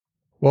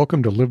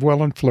Welcome to Live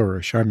Well and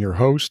Flourish. I'm your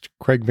host,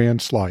 Craig Van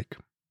Slyke.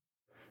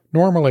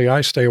 Normally,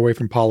 I stay away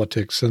from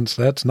politics since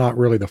that's not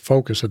really the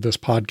focus of this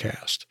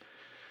podcast.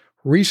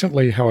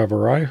 Recently,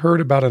 however, I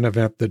heard about an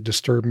event that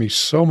disturbed me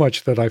so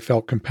much that I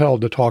felt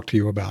compelled to talk to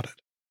you about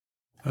it.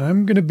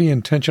 I'm going to be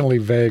intentionally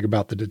vague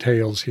about the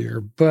details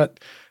here, but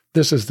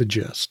this is the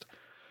gist.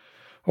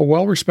 A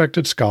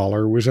well-respected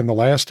scholar was in the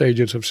last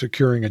stages of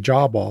securing a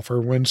job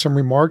offer when some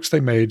remarks they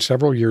made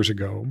several years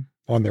ago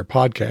on their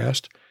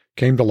podcast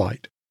came to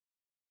light.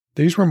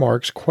 These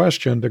remarks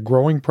questioned a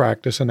growing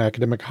practice in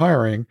academic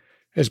hiring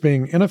as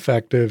being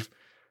ineffective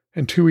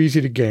and too easy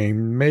to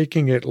game,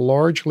 making it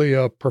largely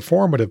a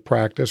performative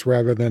practice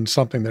rather than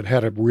something that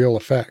had a real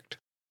effect.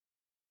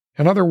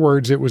 In other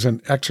words, it was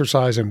an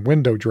exercise in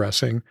window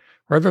dressing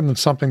rather than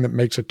something that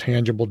makes a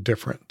tangible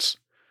difference.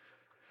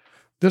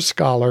 This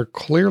scholar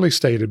clearly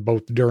stated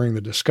both during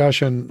the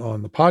discussion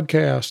on the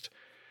podcast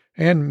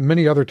and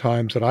many other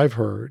times that I've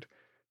heard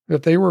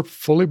that they were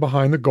fully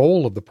behind the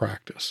goal of the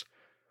practice.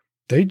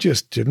 They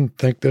just didn't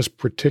think this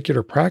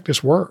particular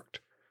practice worked.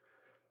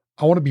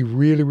 I want to be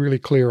really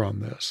clear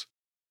on this.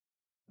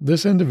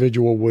 This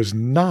individual was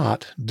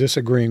not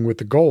disagreeing with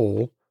the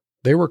goal.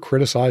 They were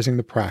criticizing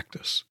the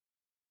practice.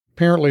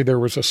 Apparently, there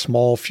was a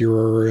small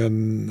furor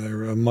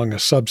among a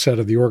subset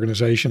of the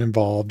organization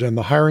involved, and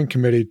the hiring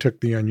committee took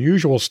the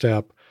unusual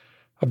step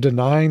of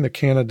denying the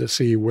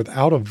candidacy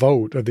without a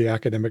vote of the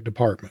academic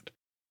department.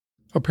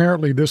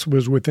 Apparently, this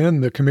was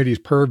within the committee's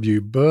purview,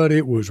 but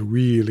it was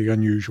really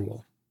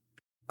unusual.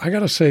 I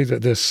got to say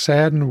that this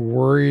saddened,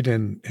 worried,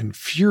 and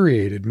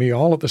infuriated me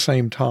all at the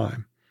same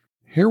time.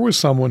 Here was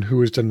someone who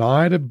was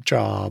denied a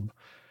job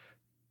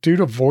due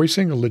to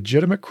voicing a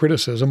legitimate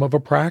criticism of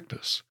a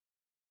practice.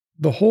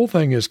 The whole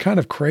thing is kind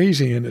of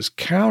crazy and is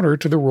counter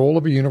to the role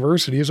of a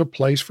university as a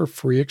place for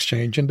free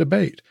exchange and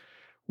debate.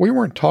 We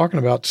weren't talking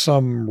about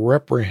some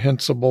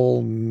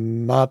reprehensible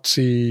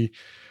Nazi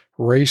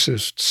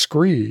racist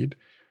screed.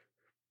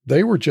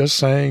 They were just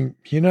saying,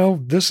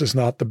 this is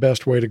not the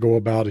best way to go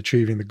about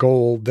achieving the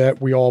goal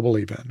that we all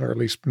believe in, or at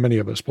least many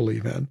of us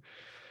believe in.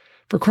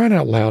 For crying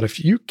out loud,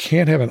 if you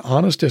can't have an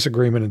honest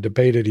disagreement and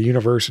debate at a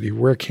university,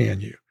 where can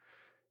you?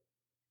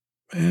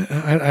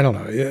 I don't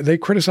know. They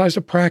criticized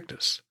the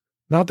practice,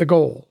 not the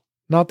goal,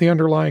 not the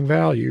underlying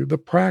value, the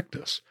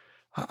practice.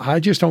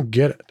 I just don't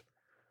get it.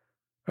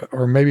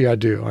 Or maybe I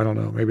do. I don't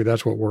know. Maybe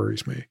that's what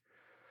worries me.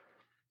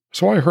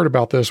 So I heard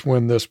about this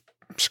when this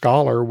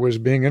scholar was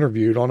being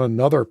interviewed on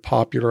another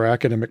popular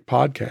academic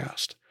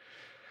podcast.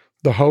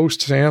 The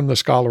hosts and the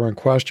scholar in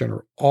question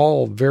are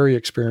all very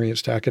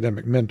experienced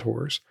academic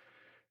mentors,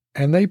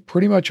 and they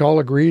pretty much all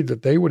agreed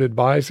that they would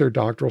advise their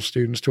doctoral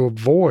students to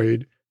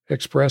avoid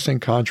expressing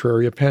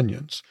contrary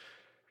opinions.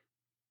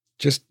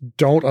 Just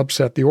don't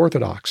upset the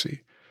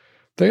orthodoxy.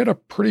 They had a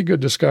pretty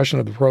good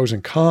discussion of the pros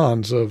and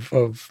cons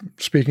of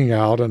speaking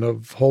out and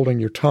of holding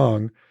your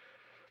tongue.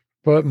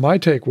 But my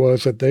take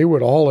was that they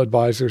would all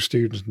advise their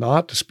students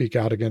not to speak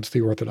out against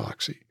the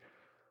orthodoxy.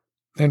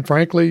 And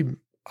frankly,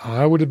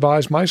 I would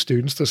advise my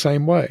students the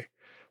same way.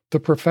 The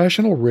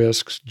professional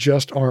risks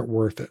just aren't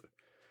worth it.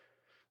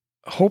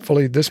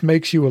 Hopefully, this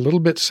makes you a little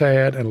bit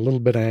sad and a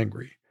little bit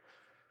angry.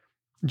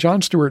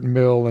 John Stuart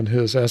Mill, in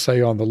his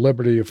essay on the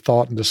liberty of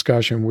thought and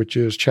discussion, which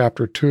is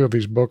chapter 2 of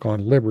his book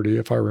on liberty,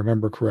 if I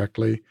remember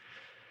correctly,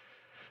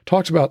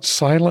 talks about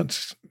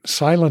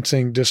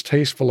silencing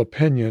distasteful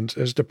opinions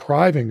as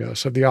depriving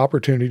us of the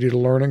opportunity to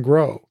learn and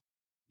grow.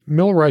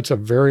 Mill writes a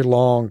very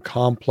long,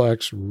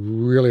 complex,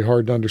 really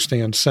hard to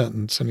understand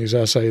sentence in his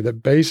essay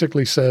that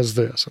basically says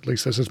this, at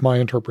least this is my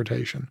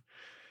interpretation.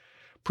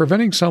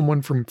 Preventing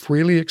someone from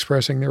freely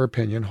expressing their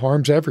opinion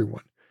harms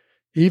everyone,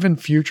 even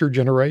future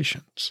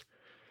generations.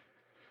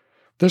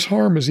 This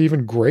harm is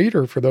even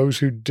greater for those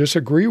who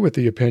disagree with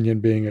the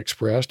opinion being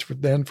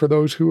expressed than for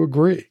those who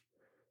agree.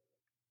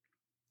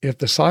 If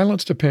the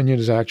silenced opinion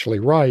is actually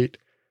right,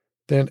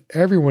 then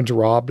everyone's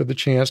robbed of the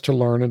chance to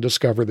learn and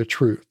discover the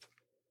truth.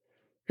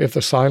 If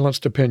the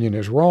silenced opinion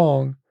is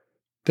wrong,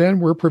 then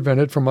we're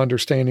prevented from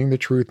understanding the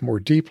truth more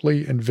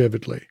deeply and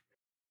vividly.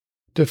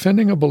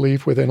 Defending a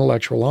belief with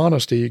intellectual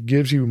honesty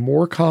gives you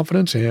more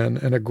confidence in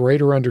and a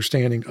greater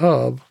understanding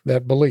of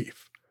that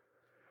belief.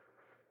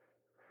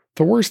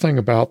 The worst thing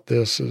about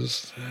this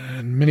is,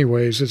 in many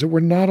ways, is that we're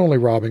not only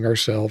robbing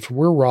ourselves,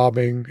 we're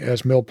robbing,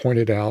 as Mill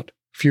pointed out,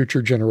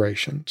 future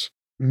generations.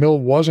 Mill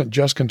wasn't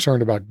just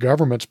concerned about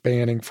governments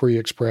banning free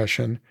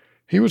expression.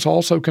 He was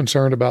also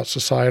concerned about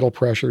societal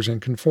pressures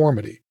and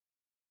conformity.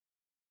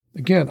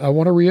 Again, I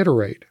want to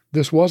reiterate,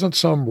 this wasn't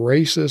some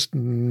racist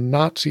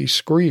Nazi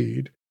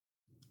screed.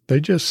 They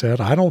just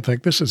said, I don't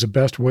think this is the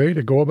best way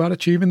to go about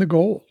achieving the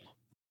goal.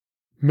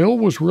 Mill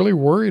was really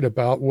worried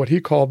about what he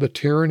called the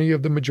tyranny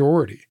of the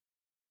majority,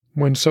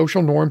 when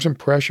social norms and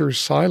pressures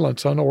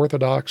silence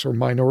unorthodox or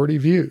minority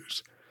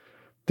views.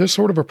 This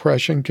sort of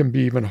oppression can be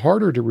even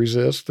harder to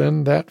resist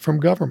than that from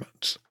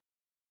governments.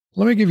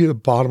 Let me give you the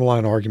bottom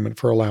line argument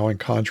for allowing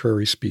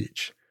contrary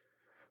speech.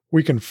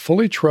 We can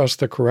fully trust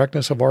the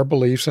correctness of our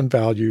beliefs and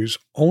values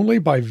only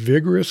by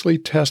vigorously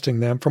testing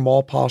them from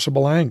all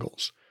possible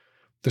angles.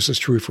 This is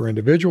true for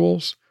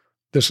individuals.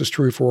 This is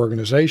true for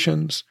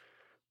organizations.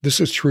 This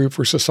is true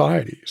for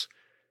societies.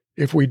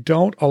 If we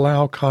don't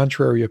allow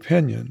contrary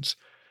opinions,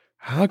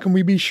 how can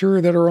we be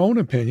sure that our own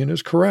opinion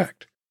is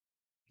correct?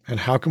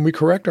 And how can we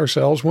correct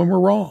ourselves when we're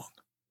wrong?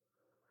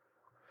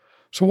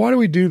 So why do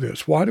we do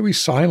this? Why do we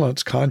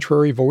silence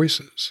contrary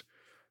voices?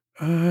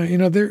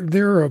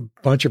 There are a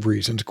bunch of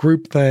reasons.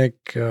 Groupthink,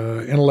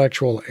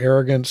 intellectual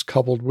arrogance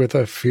coupled with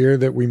a fear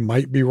that we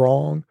might be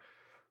wrong,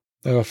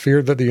 a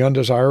fear that the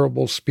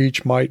undesirable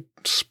speech might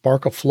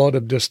spark a flood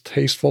of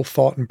distasteful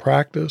thought and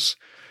practice.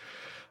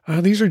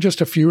 These are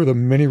just a few of the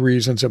many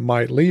reasons it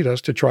might lead us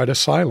to try to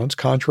silence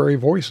contrary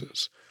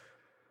voices.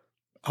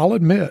 I'll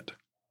admit,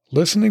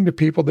 listening to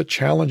people that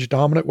challenge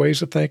dominant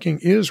ways of thinking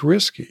is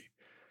risky.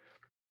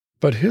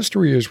 But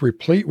history is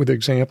replete with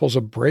examples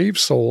of brave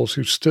souls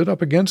who stood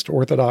up against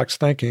orthodox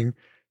thinking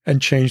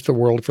and changed the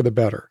world for the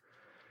better.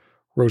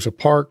 Rosa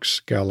Parks,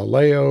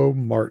 Galileo,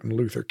 Martin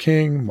Luther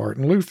King,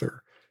 Martin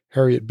Luther,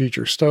 Harriet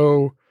Beecher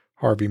Stowe,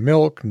 Harvey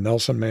Milk,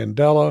 Nelson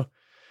Mandela.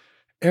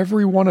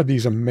 Every one of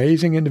these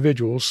amazing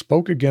individuals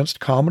spoke against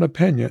common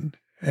opinion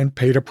and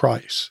paid a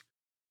price.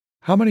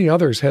 How many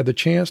others had the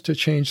chance to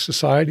change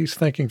society's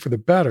thinking for the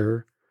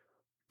better,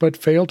 but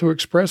failed to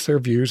express their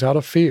views out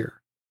of fear?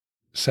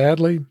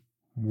 Sadly,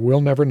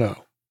 we'll never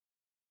know.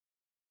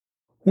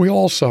 We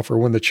all suffer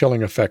when the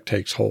chilling effect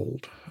takes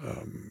hold.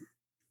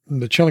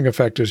 The chilling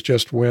effect is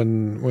just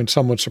when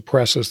someone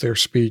suppresses their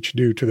speech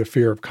due to the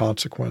fear of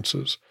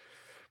consequences.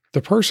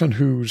 The person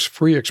whose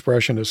free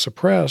expression is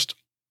suppressed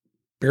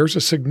bears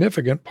a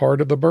significant part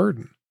of the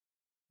burden.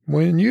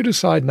 When you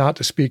decide not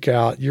to speak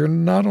out, you're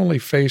not only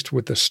faced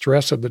with the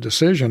stress of the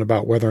decision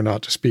about whether or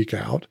not to speak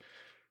out,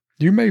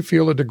 you may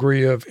feel a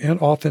degree of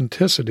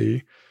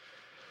inauthenticity,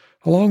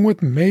 along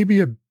with maybe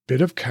a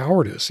bit of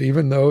cowardice,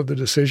 even though the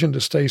decision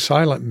to stay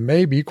silent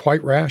may be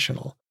quite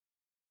rational.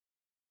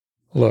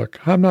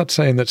 Look, I'm not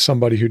saying that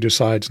somebody who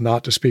decides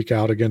not to speak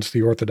out against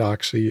the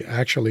orthodoxy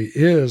actually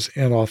is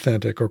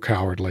inauthentic or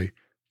cowardly.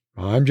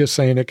 I'm just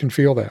saying it can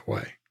feel that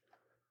way.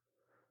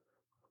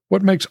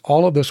 What makes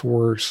all of this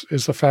worse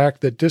is the fact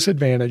that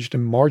disadvantaged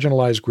and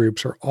marginalized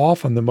groups are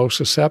often the most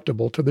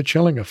susceptible to the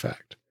chilling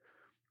effect.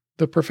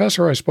 The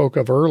professor I spoke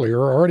of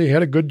earlier already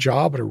had a good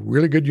job at a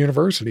really good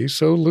university,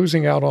 so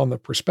losing out on the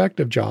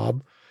prospective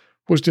job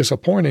was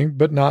disappointing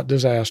but not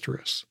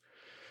disastrous.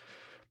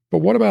 But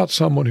what about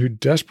someone who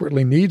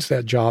desperately needs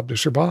that job to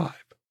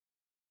survive?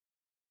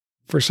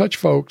 For such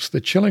folks,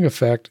 the chilling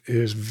effect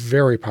is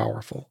very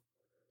powerful.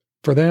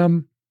 For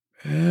them,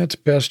 it's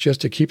best just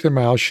to keep their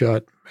mouths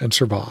shut and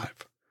survive.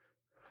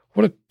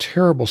 What a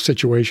terrible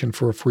situation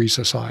for a free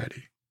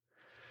society.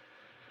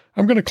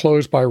 I'm going to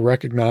close by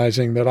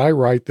recognizing that I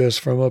write this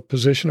from a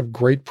position of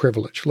great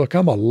privilege. Look,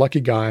 I'm a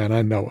lucky guy and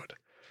I know it.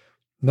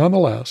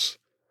 Nonetheless,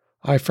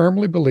 I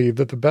firmly believe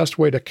that the best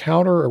way to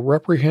counter a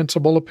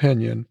reprehensible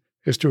opinion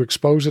is to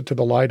expose it to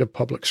the light of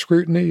public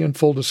scrutiny and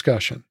full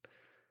discussion.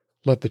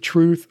 Let the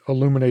truth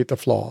illuminate the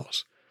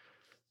flaws.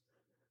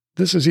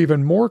 This is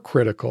even more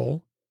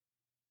critical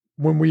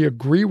when we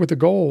agree with the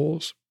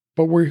goals,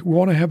 but we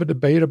want to have a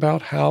debate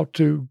about how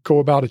to go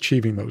about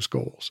achieving those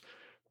goals.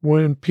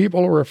 When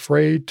people are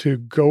afraid to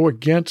go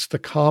against the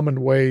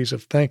common ways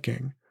of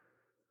thinking,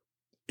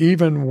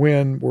 even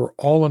when we're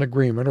all in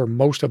agreement, or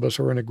most of us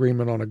are in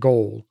agreement on a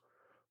goal,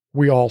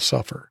 we all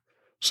suffer.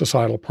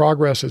 Societal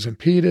progress is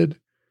impeded,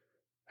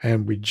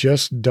 and we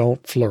just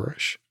don't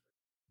flourish.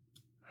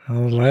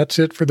 Well, that's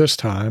it for this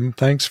time.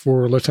 Thanks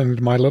for listening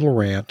to my little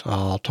rant.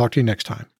 I'll talk to you next time.